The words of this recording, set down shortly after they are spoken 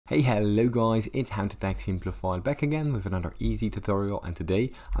Hello guys, it's How to Tech Simplified back again with another easy tutorial, and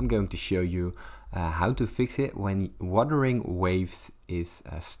today I'm going to show you how to fix it when Wuthering Waves is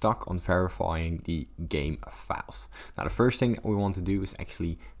stuck on verifying the game files. Now the first thing that we want to do is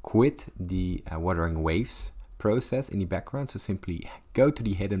actually quit the Wuthering Waves process in the background, so simply go to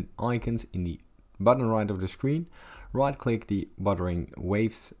the hidden icons in the bottom right of the screen, right click the Wuthering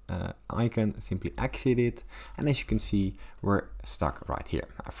Waves icon, simply exit it, and as you can see we're stuck right here.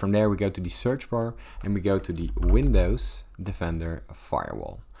 From there we go to the search bar and we go to the Windows Defender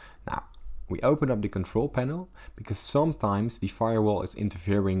Firewall. Now we open up the control panel because sometimes the firewall is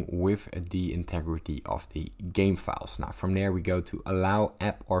interfering with the integrity of the game files. Now from there we go to allow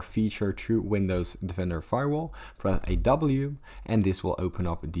app or feature through Windows Defender Firewall, press a W, and this will open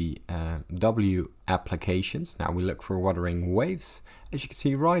up the W applications. Now we look for Wuthering Waves. As you can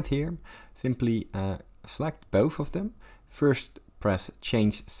see right here, simply select both of them. First press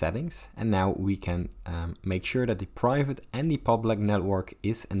change settings, and now we can make sure that the private and the public network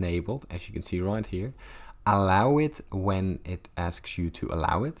is enabled. As you can see right here, allow it when it asks you to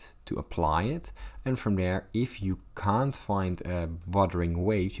allow it, to apply it, and from there if you can't find Wuthering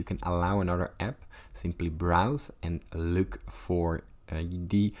Waves, you can allow another app. Simply browse and look for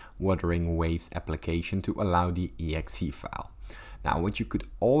the Wuthering Waves application to allow the exe file. Now what you could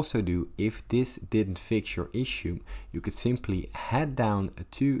also do, if this didn't fix your issue, you could simply head down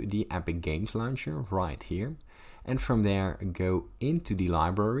to the Epic Games Launcher right here, and from there go into the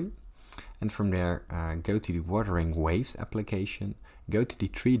library, and from there go to the Wuthering Waves application, go to the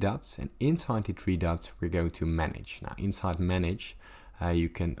three dots, and inside the three dots we're going to manage. Now inside manage you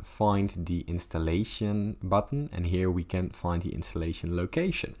can find the installation button, and here we can find the installation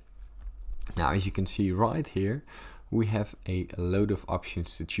location. Now as you can see right here, we have a load of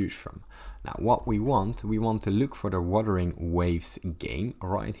options to choose from. Now what we want to look for the Wuthering Waves game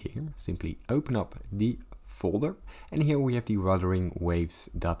right here. Simply open up the folder, and here we have the Wuthering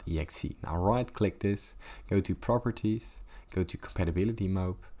Waves.exe. Now right click this, go to properties, go to compatibility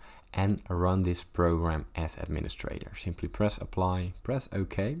mode, and run this program as administrator. Simply press apply, press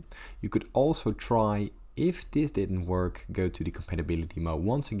OK. You could also try, if this didn't work, go to the compatibility mode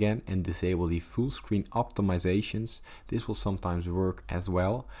once again and disable the full screen optimizations. This will sometimes work as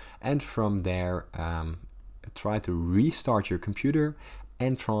well. And from there, try to restart your computer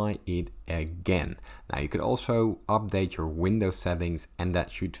and try it again. Now you could also update your Windows settings, and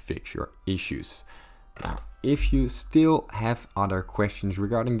that should fix your issues. Now, if you still have other questions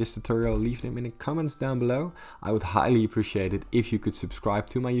regarding this tutorial, leave them in the comments down below. I would highly appreciate it if you could subscribe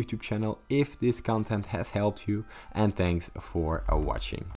to my YouTube channel if this content has helped you, and thanks for watching.